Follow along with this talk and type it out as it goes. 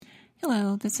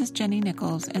Hello, this is Jenny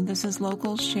Nichols, and this is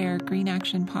Locals Share Green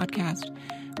Action Podcast,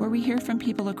 where we hear from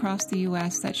people across the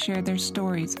U.S. that share their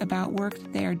stories about work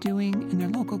that they are doing in their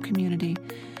local community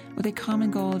with a common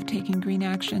goal of taking green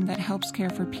action that helps care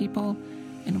for people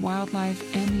and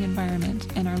wildlife and the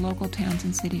environment in our local towns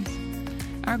and cities.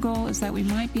 Our goal is that we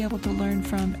might be able to learn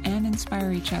from and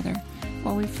inspire each other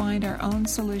while we find our own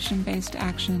solution-based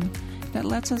action that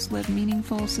lets us live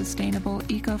meaningful, sustainable,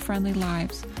 eco-friendly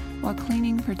lives while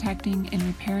cleaning, protecting, and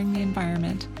repairing the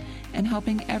environment and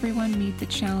helping everyone meet the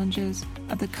challenges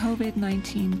of the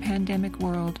COVID-19 pandemic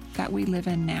world that we live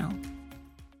in now.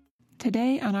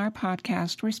 Today on our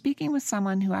podcast, we're speaking with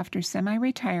someone who, after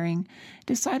semi-retiring,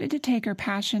 decided to take her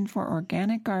passion for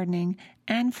organic gardening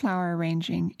and flower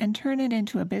arranging and turn it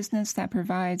into a business that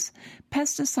provides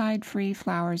pesticide-free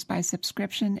flowers by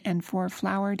subscription and for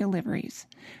flower deliveries.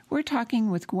 We're talking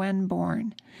with Gwen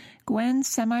Bourne. Gwen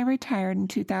semi-retired in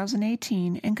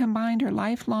 2018 and combined her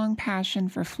lifelong passion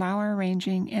for flower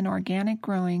arranging and organic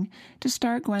growing to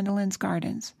start Gwendolyn's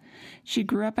Gardens. She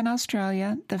grew up in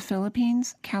Australia, the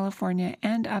Philippines, California,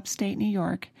 and upstate New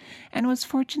York, and was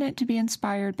fortunate to be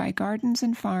inspired by gardens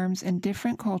and farms in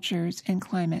different cultures and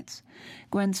climates.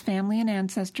 Gwen's family and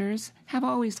ancestors have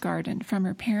always gardened, from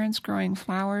her parents growing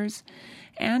flowers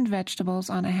and vegetables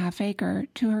on a half-acre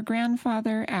to her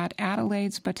grandfather at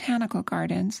Adelaide's Botanical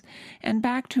Gardens, and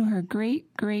back to her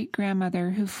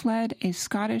great-great-grandmother who fled a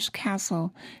Scottish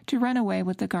castle to run away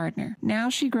with the gardener. Now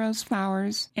she grows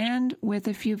flowers and with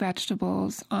a few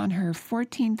vegetables on her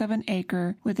 14th of an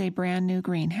acre with a brand new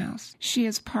greenhouse. She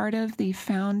is part of the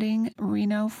founding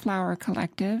Reno Flower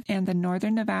Collective and the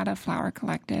Northern Nevada Flower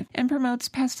Collective and promotes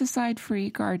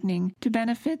pesticide-free gardening to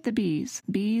benefit the bees,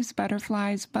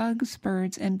 butterflies, bugs,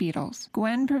 birds, and beetles.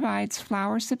 Gwen provides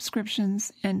flower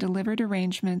subscriptions and delivered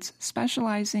arrangements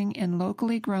specializing in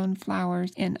locally grown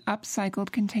flowers in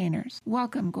upcycled containers.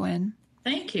 Welcome, Gwen.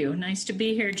 Thank you. Nice to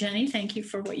be here, Jenny. Thank you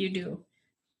for what you do.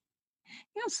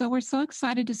 Yeah, so we're so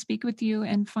excited to speak with you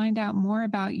and find out more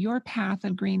about your path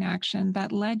of green action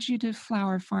that led you to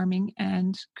flower farming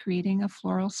and creating a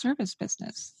floral service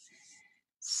business.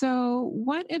 So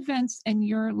what events in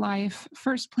your life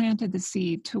first planted the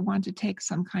seed to want to take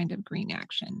some kind of green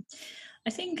action? I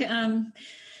think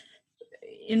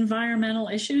environmental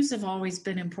issues have always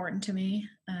been important to me,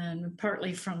 and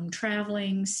partly from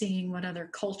traveling, seeing what other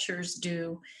cultures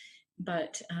do,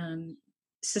 but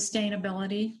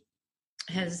sustainability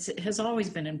has always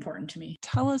been important to me.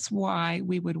 Tell us why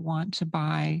we would want to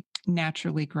buy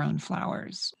naturally grown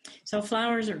flowers. So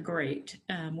flowers are great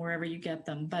wherever you get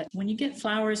them, but when you get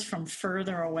flowers from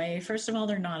further away, first of all,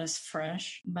 they're not as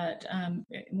fresh, but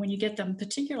when you get them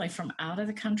particularly from out of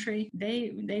the country,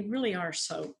 they really are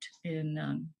soaked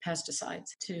in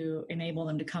pesticides to enable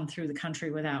them to come through the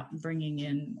country without bringing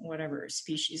in whatever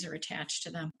species are attached to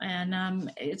them.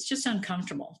 And it's just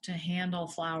uncomfortable to handle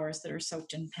flowers that are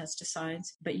soaked in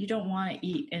pesticides, but you don't want to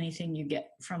eat anything you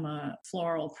get from a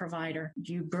floral provider.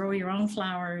 You grow your own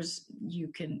flowers, you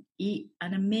can eat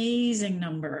an amazing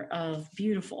number of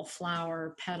beautiful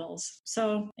flower petals.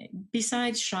 So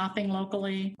besides shopping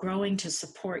locally, growing to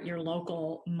support your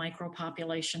local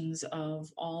micropopulations of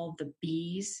all the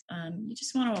bees, you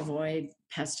just want to avoid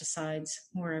pesticides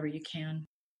wherever you can.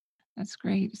 That's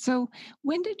great. So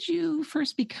when did you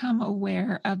first become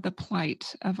aware of the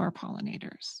plight of our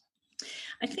pollinators?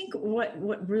 I think what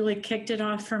really kicked it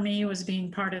off for me was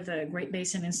being part of the Great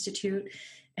Basin Institute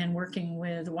and working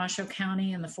with Washoe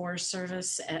County and the Forest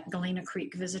Service at Galena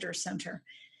Creek Visitor Center.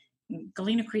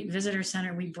 Galena Creek Visitor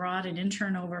Center, we brought an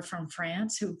intern over from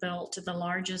France who built the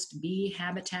largest bee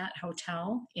habitat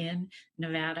hotel in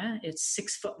Nevada. It's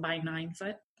 6 foot by 9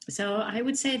 foot. So I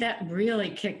would say that really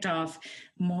kicked off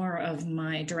more of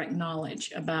my direct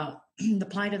knowledge about the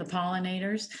plight of the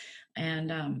pollinators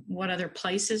and what other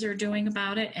places are doing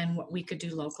about it and what we could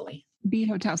do locally. Bee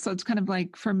hotel. So it's kind of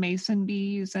like for mason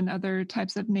bees and other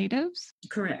types of natives?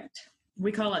 Correct.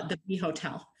 We call it the bee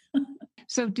hotel.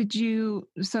 So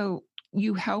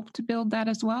you helped build that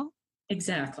as well?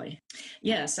 Exactly.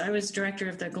 Yes, I was director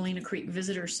of the Galena Creek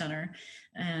Visitor Center,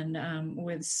 and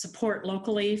with support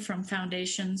locally from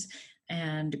foundations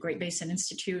and Great Basin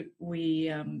Institute,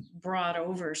 we brought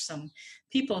over some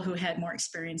people who had more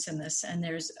experience in this. And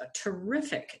there's a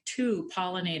terrific 2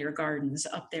 pollinator gardens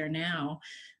up there now,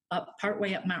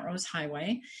 partway up Mount Rose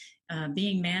Highway,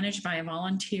 being managed by a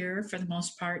volunteer for the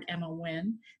most part, Emma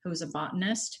Wynn, who's a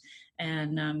botanist,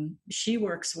 and she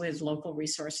works with local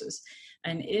resources.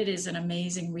 And it is an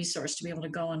amazing resource to be able to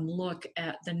go and look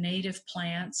at the native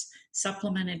plants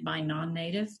supplemented by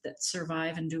non-native that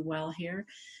survive and do well here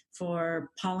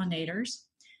for pollinators.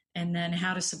 and then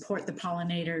how to support the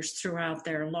pollinators throughout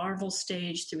their larval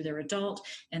stage, through their adult,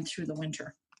 and through the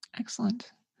winter.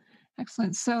 Excellent.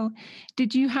 Excellent. So,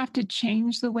 did you have to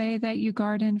change the way that you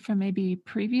garden from maybe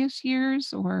previous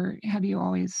years, or have you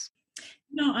always?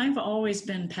 No, I've always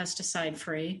been pesticide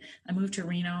free. I moved to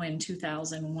Reno in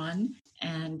 2001,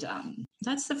 and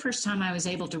that's the first time I was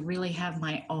able to really have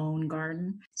my own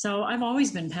garden. So I've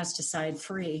always been pesticide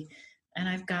free. And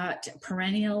I've got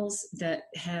perennials that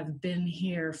have been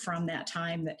here from that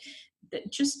time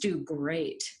that just do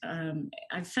great.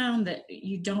 I've found that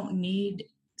you don't need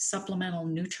supplemental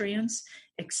nutrients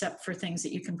except for things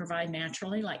that you can provide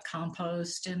naturally, like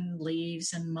compost and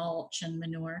leaves and mulch and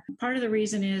manure. Part of the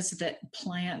reason is that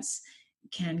plants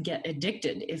can get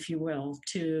addicted, if you will,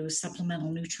 to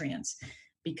supplemental nutrients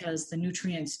because the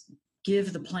nutrients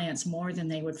give the plants more than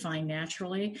they would find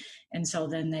naturally. And so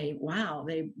then they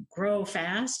grow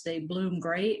fast, they bloom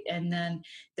great, and then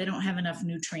they don't have enough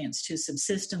nutrients to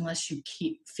subsist unless you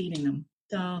keep feeding them.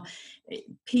 So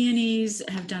peonies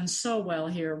have done so well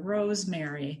here,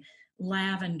 rosemary,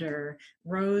 lavender,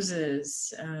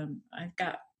 roses. I've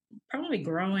got probably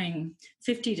growing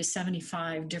 50 to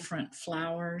 75 different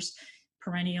flowers,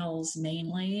 perennials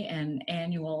mainly, and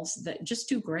annuals that just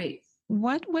do great.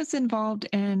 What was involved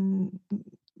in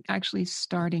actually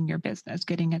starting your business,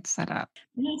 getting it set up?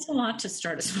 It's a lot to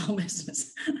start a small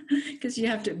business because you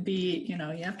have to be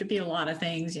a lot of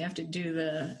things. You have to do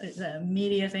the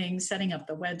media things, setting up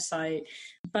the website.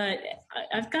 But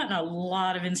I've gotten a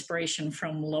lot of inspiration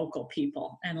from local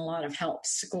people and a lot of help.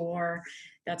 SCORE,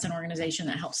 that's an organization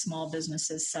that helps small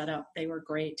businesses set up. They were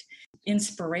great.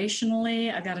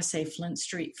 Inspirationally, I got to say Flint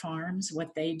Street Farms,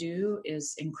 what they do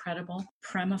is incredible.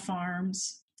 Prema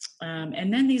Farms.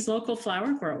 And then these local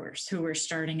flower growers who are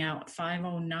starting out.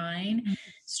 509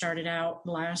 started out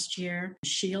last year.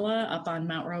 Sheila up on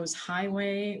Mount Rose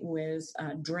Highway with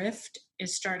Drift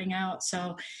is starting out.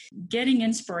 So getting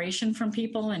inspiration from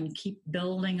people and keep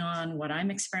building on what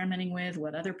I'm experimenting with,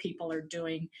 what other people are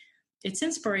doing. It's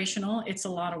inspirational. It's a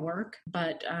lot of work,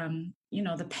 but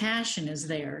the passion is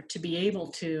there to be able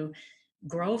to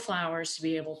grow flowers, to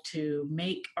be able to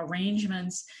make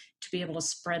arrangements, to be able to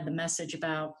spread the message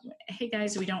about, hey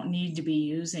guys, we don't need to be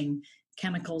using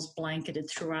chemicals blanketed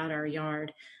throughout our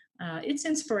yard. It's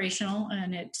inspirational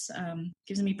and it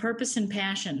gives me purpose and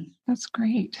passion. That's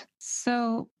great.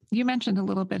 So you mentioned a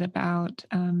little bit about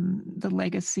the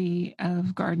legacy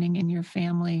of gardening in your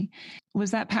family.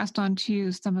 Was that passed on to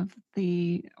you, some of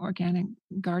the organic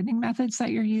gardening methods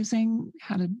that you're using,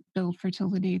 how to build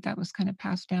fertility, that was kind of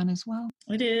passed down as well?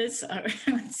 It is. I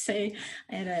would say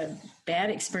I had a bad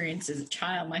experience as a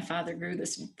child. My father grew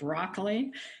this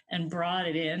broccoli and brought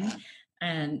it in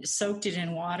and soaked it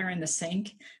in water in the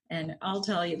sink. And I'll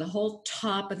tell you, the whole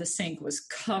top of the sink was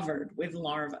covered with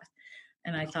larvae.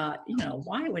 And I thought,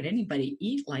 why would anybody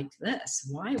eat like this?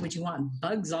 Why would you want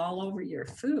bugs all over your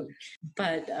food?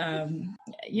 But,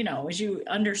 as you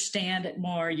understand it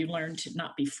more, you learn to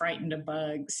not be frightened of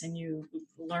bugs, and you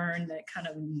learn the kind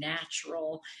of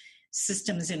natural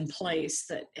systems in place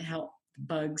that help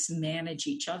bugs manage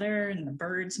each other and the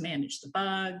birds manage the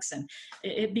bugs, and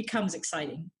it becomes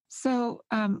exciting. So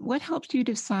what helped you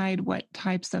decide what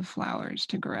types of flowers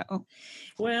to grow?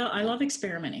 Well, I love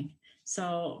experimenting.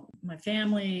 So my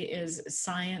family is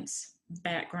science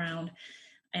background,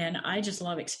 and I just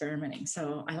love experimenting.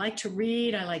 So I like to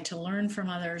read, I like to learn from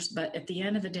others, but at the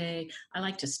end of the day, I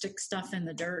like to stick stuff in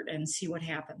the dirt and see what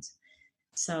happens.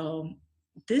 So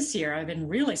this year, I've been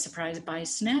really surprised by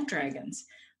snapdragons.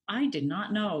 I did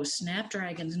not know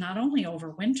snapdragons not only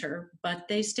overwinter, but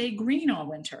they stay green all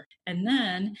winter. And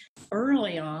then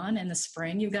early on in the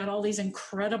spring, you've got all these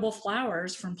incredible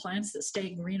flowers from plants that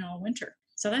stay green all winter.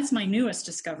 So that's my newest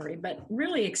discovery, but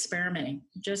really experimenting,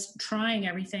 just trying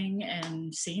everything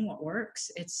and seeing what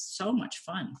works. It's so much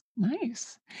fun.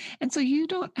 Nice. And so you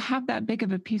don't have that big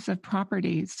of a piece of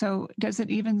property. So does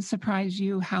it even surprise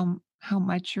you how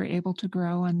much you're able to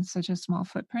grow on such a small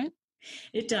footprint?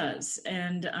 It does.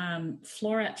 And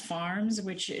Floret Farms,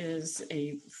 which is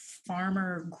a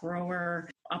farmer grower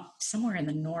up somewhere in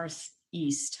the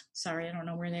northeast. Sorry, I don't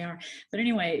know where they are. But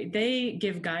anyway, they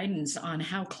give guidance on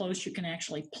how close you can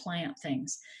actually plant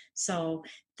things. So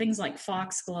things like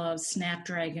foxgloves,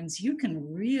 snapdragons, you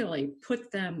can really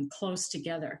put them close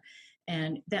together.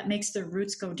 And that makes the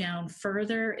roots go down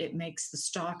further. It makes the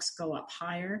stalks go up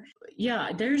higher.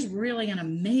 Yeah, there's really an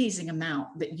amazing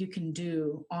amount that you can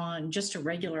do on just a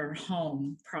regular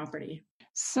home property.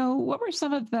 So what were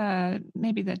some of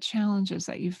maybe the challenges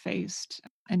that you faced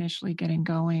initially getting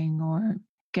going or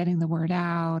getting the word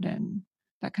out? And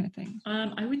that kind of thing?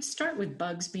 I would start with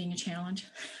bugs being a challenge.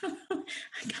 I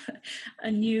got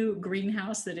a new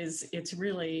greenhouse it's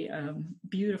really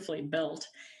beautifully built,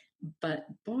 but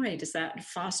boy, does that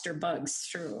foster bugs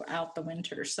throughout the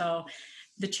winter. So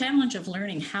the challenge of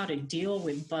learning how to deal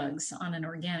with bugs on an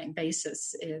organic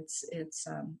basis, it's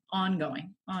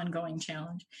ongoing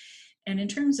challenge. And in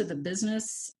terms of the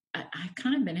business, I've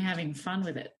kind of been having fun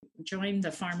with it. Joined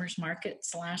the farmers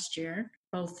markets last year,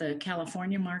 both the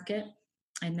California market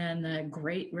and then the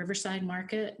great Riverside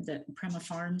market that Prima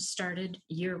Farms started,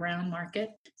 year-round market.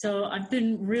 So I've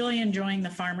been really enjoying the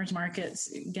farmers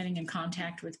markets, getting in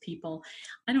contact with people.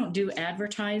 I don't do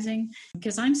advertising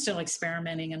because I'm still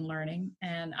experimenting and learning,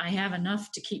 and I have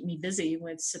enough to keep me busy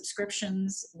with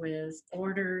subscriptions, with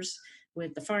orders,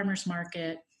 with the farmers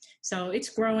market. So it's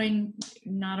growing,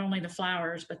 not only the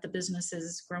flowers, but the business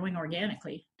is growing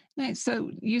organically. Nice.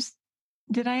 So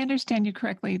did I understand you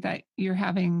correctly that you're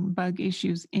having bug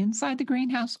issues inside the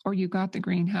greenhouse, or you got the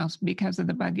greenhouse because of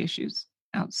the bug issues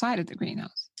outside of the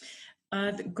greenhouse?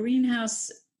 The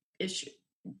greenhouse issue,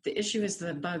 the issue is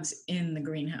the bugs in the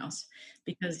greenhouse,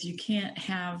 because you can't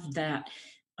have that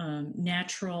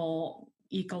natural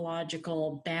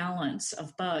ecological balance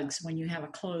of bugs when you have a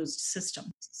closed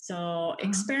system. So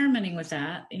experimenting with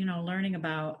that, learning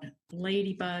about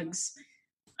ladybugs.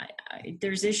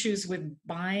 There's issues with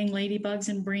buying ladybugs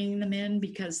and bringing them in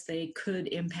because they could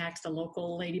impact the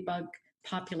local ladybug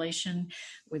population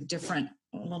with different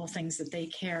little things that they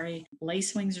carry.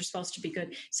 Lacewings are supposed to be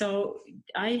good. So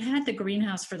I had the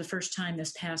greenhouse for the first time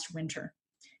this past winter,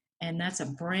 and that's a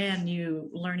brand new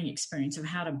learning experience of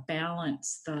how to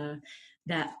balance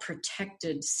that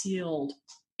protected, sealed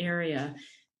area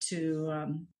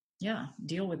to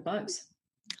deal with bugs.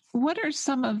 What are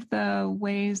some of the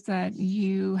ways that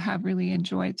you have really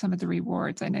enjoyed some of the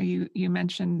rewards? I know you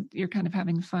mentioned you're kind of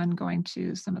having fun going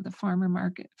to some of the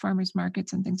farmers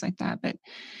markets and things like that, but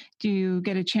do you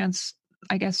get a chance,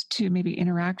 I guess, to maybe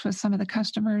interact with some of the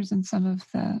customers, and some of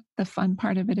the fun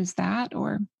part of it is that,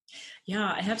 or?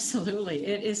 Yeah, absolutely.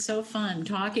 It is so fun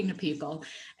talking to people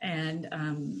and,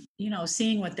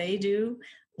 seeing what they do,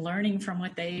 learning from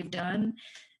what they've done.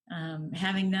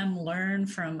 Having them learn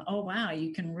from, oh, wow,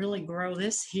 you can really grow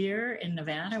this here in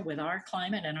Nevada with our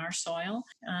climate and our soil.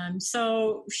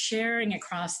 So sharing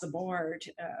across the board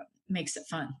makes it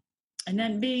fun. And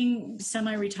then being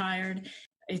semi-retired,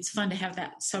 it's fun to have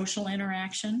that social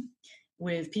interaction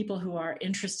with people who are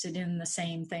interested in the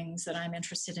same things that I'm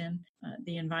interested in,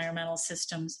 the environmental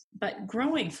systems. But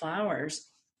growing flowers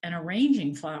and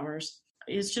arranging flowers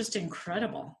is just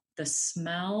incredible. The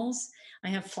smells. I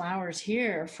have flowers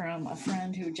here from a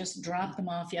friend who just dropped them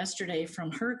off yesterday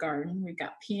from her garden. We've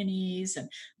got peonies and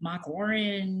mock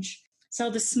orange. So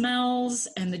the smells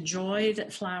and the joy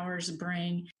that flowers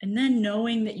bring, and then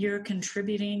knowing that you're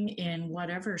contributing in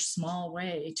whatever small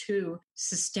way to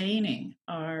sustaining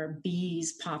our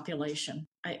bees population.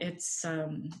 It's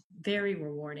very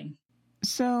rewarding.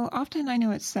 So often I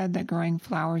know it's said that growing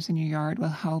flowers in your yard will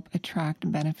help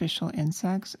attract beneficial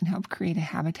insects and help create a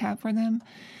habitat for them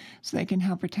so they can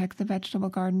help protect the vegetable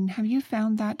garden. Have you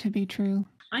found that to be true?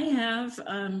 I have.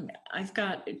 I've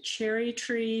got cherry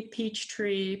tree, peach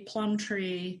tree, plum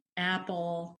tree,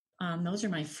 apple. Those are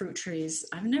my fruit trees.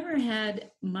 I've never had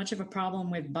much of a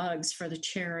problem with bugs for the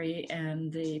cherry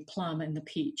and the plum and the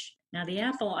peach. Now, the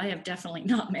apple, I have definitely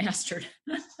not mastered.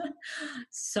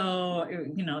 So,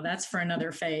 that's for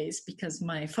another phase because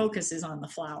my focus is on the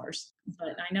flowers.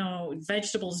 But I know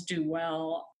vegetables do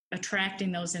well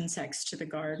attracting those insects to the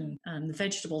garden. The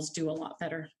vegetables do a lot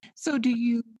better. So do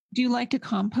you like to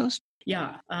compost?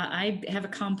 Yeah, I have a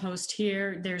compost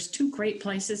here. There's 2 great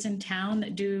places in town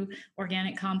that do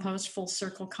organic compost, full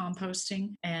circle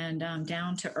composting, and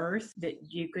down to earth that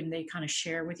they kind of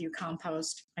share with you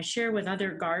compost. I share with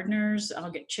other gardeners. I'll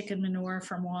get chicken manure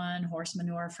from one, horse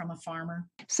manure from a farmer.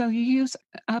 So you use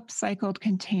upcycled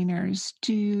containers.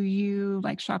 Do you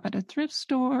shop at a thrift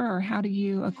store, or how do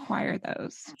you acquire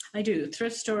those? I do.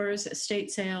 Thrift stores, estate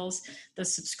sales, the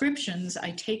subscriptions. I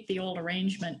take the old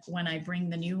arrangement when I bring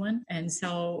the new one. And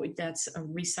so that's a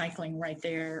recycling right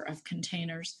there of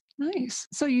containers. Nice.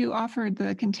 So you offered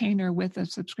the container with a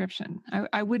subscription.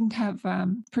 I wouldn't have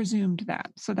presumed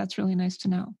that. So that's really nice to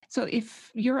know. So if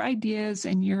your ideas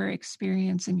and your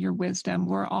experience and your wisdom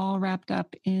were all wrapped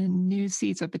up in new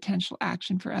seeds of potential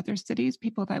action for other cities,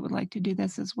 people that would like to do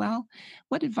this as well,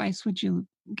 what advice would you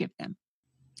give them?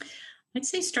 I'd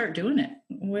say start doing it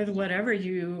with whatever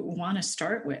you want to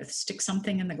start with. Stick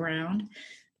something in the ground.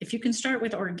 If you can start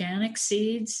with organic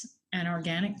seeds and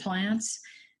organic plants,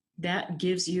 that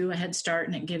gives you a head start,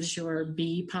 and it gives your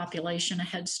bee population a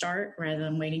head start rather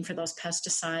than waiting for those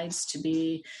pesticides to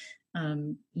be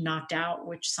knocked out,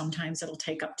 which sometimes it'll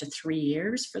take up to 3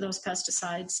 years for those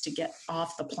pesticides to get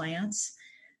off the plants.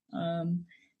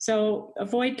 So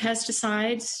avoid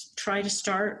pesticides. Try to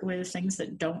start with things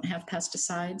that don't have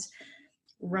pesticides.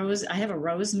 I have a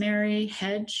rosemary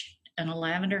hedge and a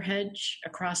lavender hedge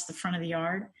across the front of the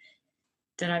yard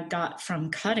that I've got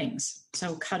from cuttings.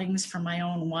 So cuttings from my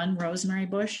own one rosemary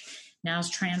bush now is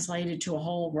translated to a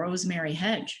whole rosemary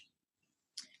hedge.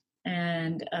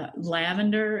 And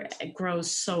lavender grows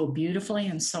so beautifully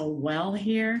and so well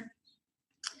here.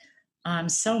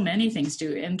 So many things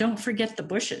do. And don't forget the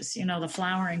bushes, the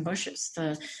flowering bushes,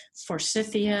 the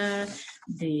forsythia,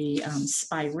 the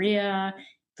spirea,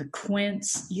 the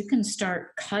quince. You can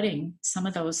start cutting some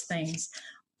of those things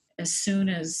as soon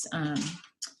as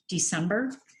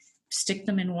December. Stick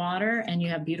them in water and you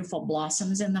have beautiful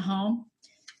blossoms in the home.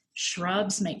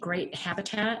 Shrubs make great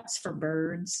habitats for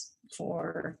birds,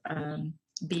 for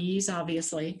bees,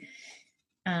 obviously.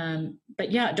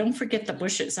 But yeah, don't forget the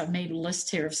bushes. I've made a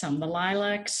list here of some. The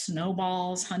lilac,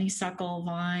 snowballs, honeysuckle,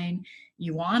 vine.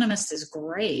 Euonymus is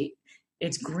great.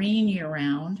 It's green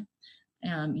year-round.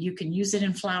 You can use it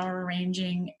in flower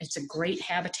arranging. It's a great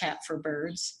habitat for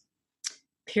birds.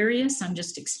 Pyrrhus, I'm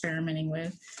just experimenting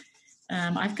with.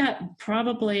 I've got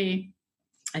probably,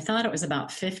 I thought it was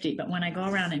about 50, but when I go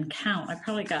around and count, I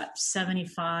probably got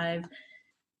 75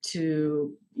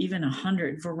 to even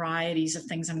 100 varieties of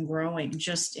things I'm growing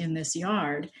just in this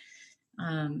yard.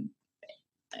 And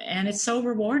it's so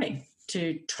rewarding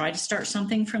to try to start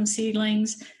something from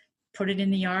seedlings, put it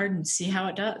in the yard and see how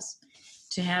it does.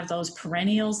 To have those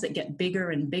perennials that get bigger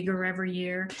and bigger every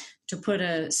year, to put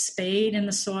a spade in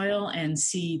the soil and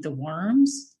see the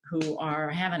worms who are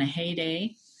having a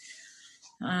heyday.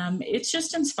 It's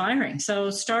just inspiring. So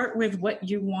start with what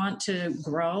you want to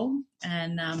grow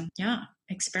and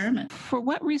experiment. For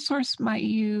what resource might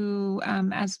you,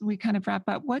 as we kind of wrap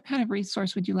up, what kind of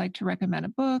resource would you like to recommend? A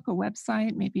book, a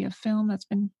website, maybe a film that's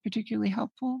been particularly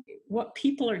helpful? What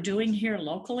people are doing here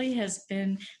locally has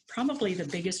been probably the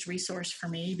biggest resource for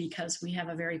me, because we have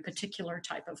a very particular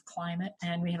type of climate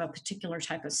and we have a particular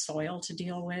type of soil to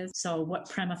deal with. So what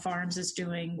Prema Farms is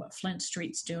doing, what Flint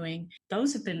Street's doing,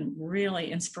 those have been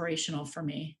really inspirational for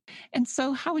me. And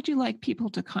so how would you like people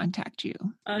to contact you?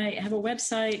 I have a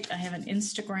website. I have an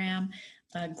Instagram,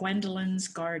 Gwendolyn's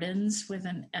Gardens with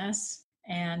an S,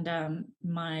 and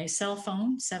my cell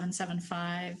phone,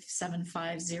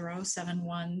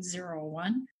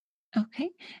 775-750-7101.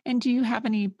 Okay. And do you have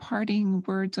any parting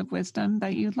words of wisdom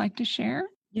that you'd like to share?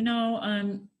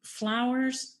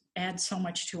 Flowers add so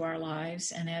much to our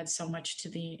lives and add so much to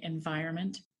the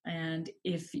environment. And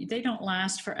if they don't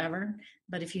last forever,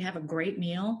 but if you have a great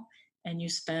meal and you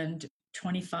spend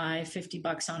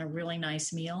 $25-$50 on a really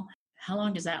nice meal, how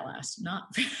long does that last?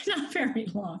 Not very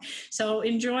long. So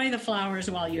enjoy the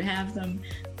flowers while you have them.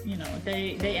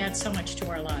 They add so much to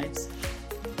our lives.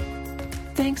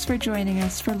 Thanks for joining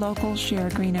us for Local Share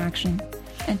Green Action.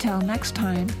 Until next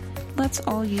time, let's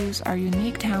all use our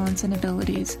unique talents and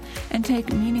abilities and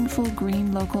take meaningful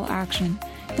green local action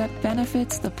that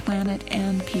benefits the planet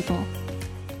and people.